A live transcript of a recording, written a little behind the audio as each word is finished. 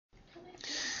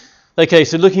Okay,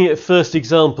 so looking at the first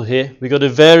example here, we've got a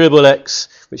variable x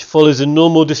which follows a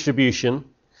normal distribution.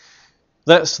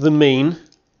 That's the mean,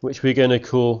 which we're going to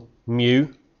call mu.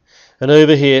 And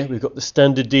over here, we've got the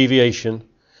standard deviation,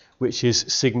 which is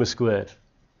sigma squared.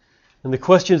 And the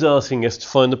question is asking us to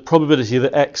find the probability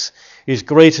that x is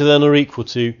greater than or equal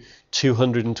to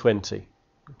 220.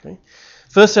 Okay.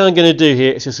 First thing I'm going to do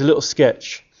here is just a little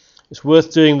sketch. It's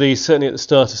worth doing these certainly at the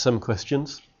start of some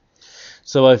questions.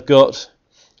 So I've got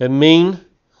a mean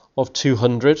of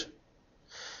 200.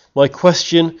 My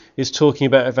question is talking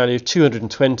about a value of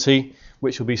 220,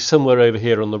 which will be somewhere over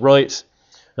here on the right.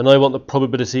 And I want the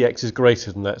probability x is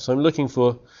greater than that. So I'm looking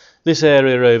for this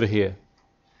area over here.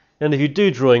 And if you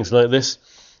do drawings like this,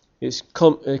 it's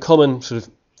a common sort of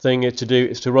thing to do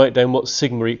is to write down what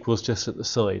sigma equals just at the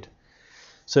side.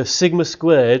 So if sigma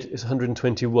squared is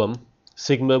 121,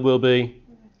 sigma will be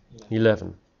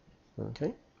 11.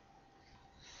 Okay.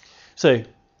 So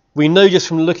we know just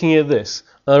from looking at this,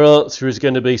 our answer is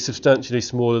going to be substantially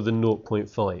smaller than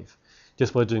 0.5.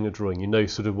 Just by doing a drawing, you know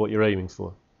sort of what you're aiming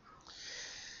for.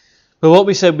 But what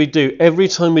we said we'd do, every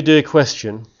time we do a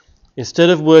question, instead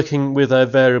of working with our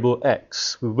variable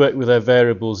x, we work with our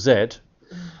variable z,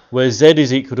 where z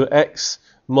is equal to x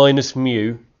minus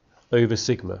mu over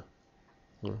sigma.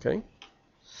 Okay.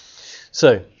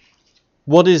 So,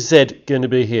 what is z going to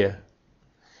be here?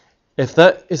 If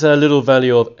that is our little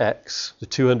value of x, the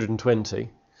 220,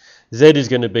 z is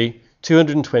going to be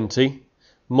 220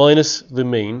 minus the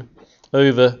mean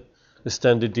over the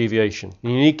standard deviation.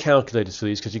 And you need calculators for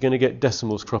these because you're going to get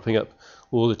decimals cropping up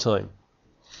all the time.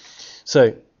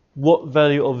 So, what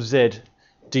value of z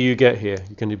do you get here?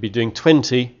 You're going to be doing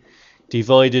 20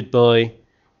 divided by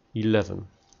 11.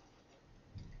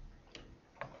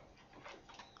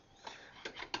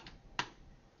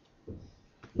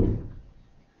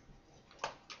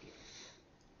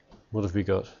 What have we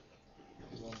got?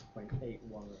 1.81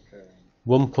 recurring.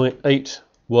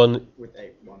 1.81. With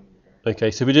 8, 1 recurring.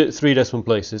 Okay, so we do it at 3 decimal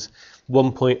places.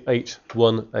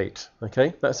 1.818.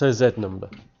 Okay, that's our z number.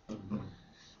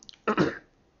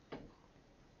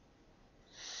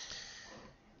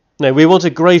 Now we want a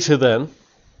greater than.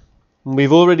 And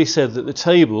we've already said that the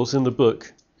tables in the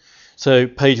book, so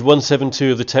page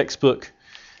 172 of the textbook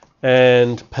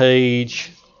and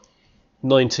page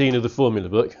 19 of the formula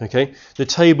book, okay, the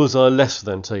tables are less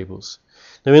than tables.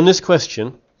 Now in this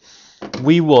question,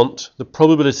 we want the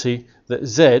probability that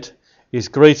z is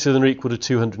greater than or equal to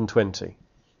 220.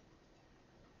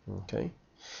 Okay.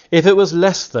 If it was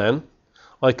less than,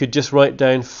 I could just write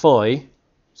down phi,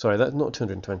 sorry, that's not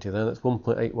 220 then, that's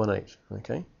 1.818,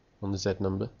 okay, on the z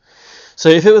number. So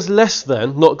if it was less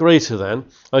than, not greater than,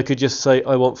 I could just say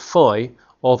I want phi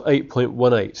of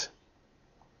 8.18.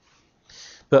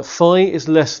 But phi is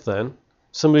less than,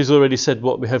 somebody's already said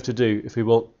what we have to do if we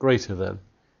want greater than.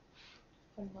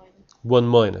 1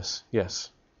 minus,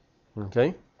 yes.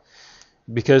 Okay.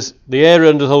 Because the area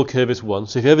under the whole curve is 1.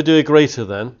 So if you ever do a greater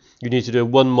than, you need to do a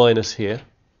 1 minus here.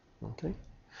 Okay.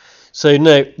 So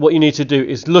now what you need to do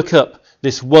is look up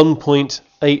this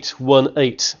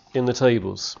 1.818 in the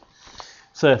tables.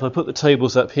 So if I put the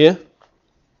tables up here,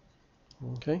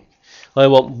 okay, I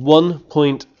want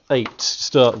 1.8 to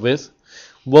start with.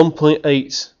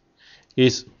 1.8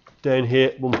 is down here,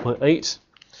 1.8.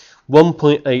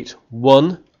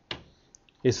 1.81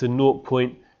 is the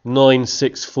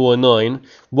 0.9649.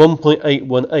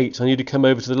 1.818, I need to come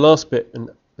over to the last bit, and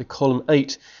the column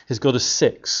 8 has got a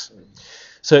 6.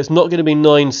 So it's not going to be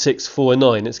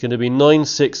 9649, it's going to be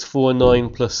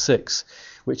 9649 plus 6,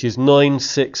 which is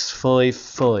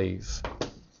 9655.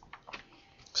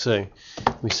 So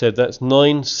we said that's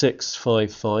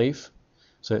 9655.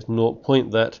 So it's 0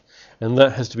 point that, and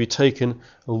that has to be taken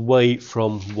away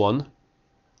from 1.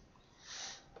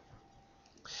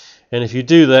 And if you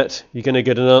do that, you're going to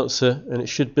get an answer, and it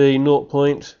should be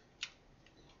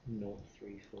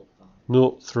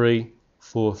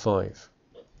 0.0345.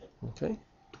 Okay.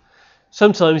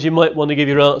 Sometimes you might want to give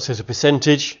your answer as a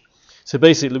percentage. So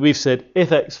basically we've said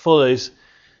if x follows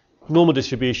normal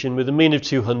distribution with a mean of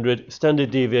 200, standard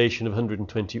deviation of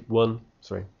 121,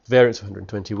 variance of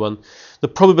 121, the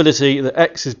probability that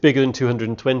x is bigger than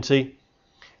 220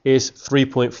 is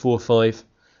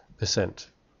 3.45%.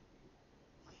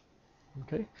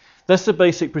 Okay, that's the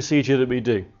basic procedure that we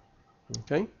do.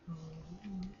 Okay.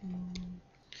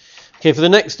 Okay, for the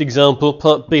next example,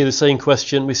 part B of the same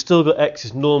question, we've still got x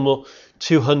is normal,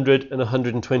 200 and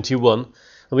 121, and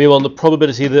we want the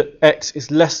probability that x is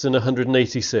less than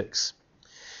 186.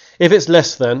 If it's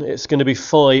less than, it's going to be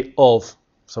phi of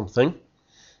something.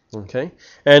 Okay,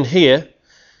 and here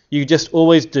you just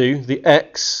always do the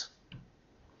x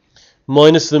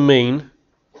minus the mean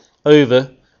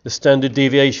over the standard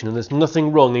deviation, and there's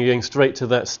nothing wrong in going straight to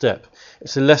that step.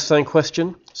 It's a less than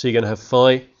question, so you're going to have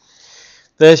phi.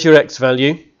 There's your x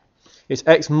value. It's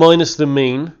x minus the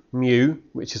mean, mu,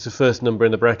 which is the first number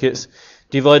in the brackets,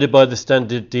 divided by the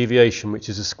standard deviation, which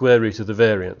is the square root of the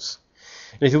variance.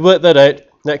 And if you work that out,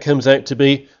 that comes out to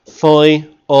be phi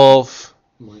of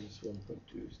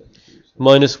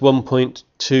minus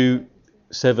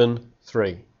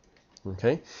 1.273.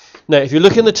 Okay. Now, if you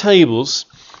look in the tables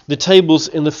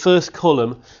in the first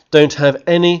column don't have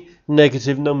any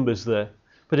negative numbers there.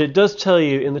 But it does tell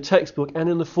you in the textbook and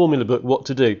in the formula book what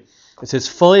to do. It says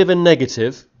phi of a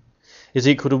negative is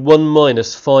equal to 1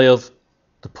 minus phi of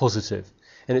the positive.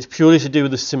 And it's purely to do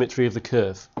with the symmetry of the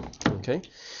curve. Okay.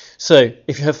 So,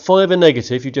 if you have phi of a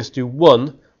negative, you just do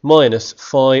 1 minus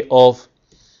phi of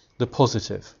the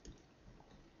positive.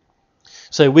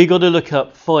 So we got to look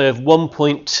up phi of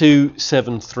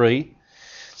 1.273.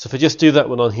 So if I just do that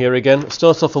one on here again, it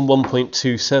starts off on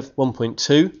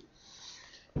 1.2,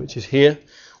 which is here.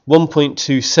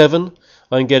 1.27,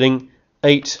 I'm getting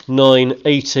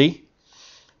 8980.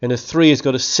 And a 3 has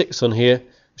got a 6 on here,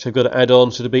 which I've got to add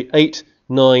on, so it'll be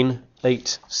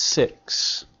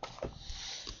 8986.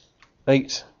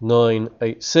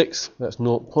 8986, that's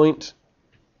 0 point.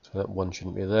 So that 1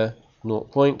 shouldn't be there, 0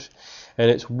 point. And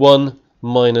it's 1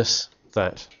 minus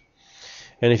that.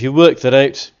 And if you work that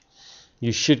out,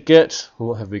 you should get, well,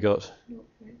 what have we got?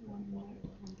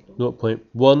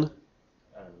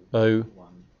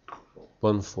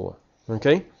 0.1014.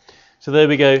 Okay, so there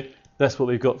we go. That's what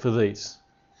we've got for these.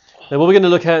 Now what we're going to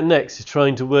look at next is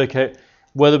trying to work out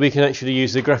whether we can actually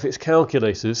use the graphics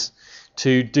calculators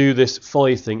to do this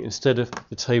phi thing instead of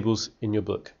the tables in your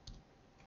book.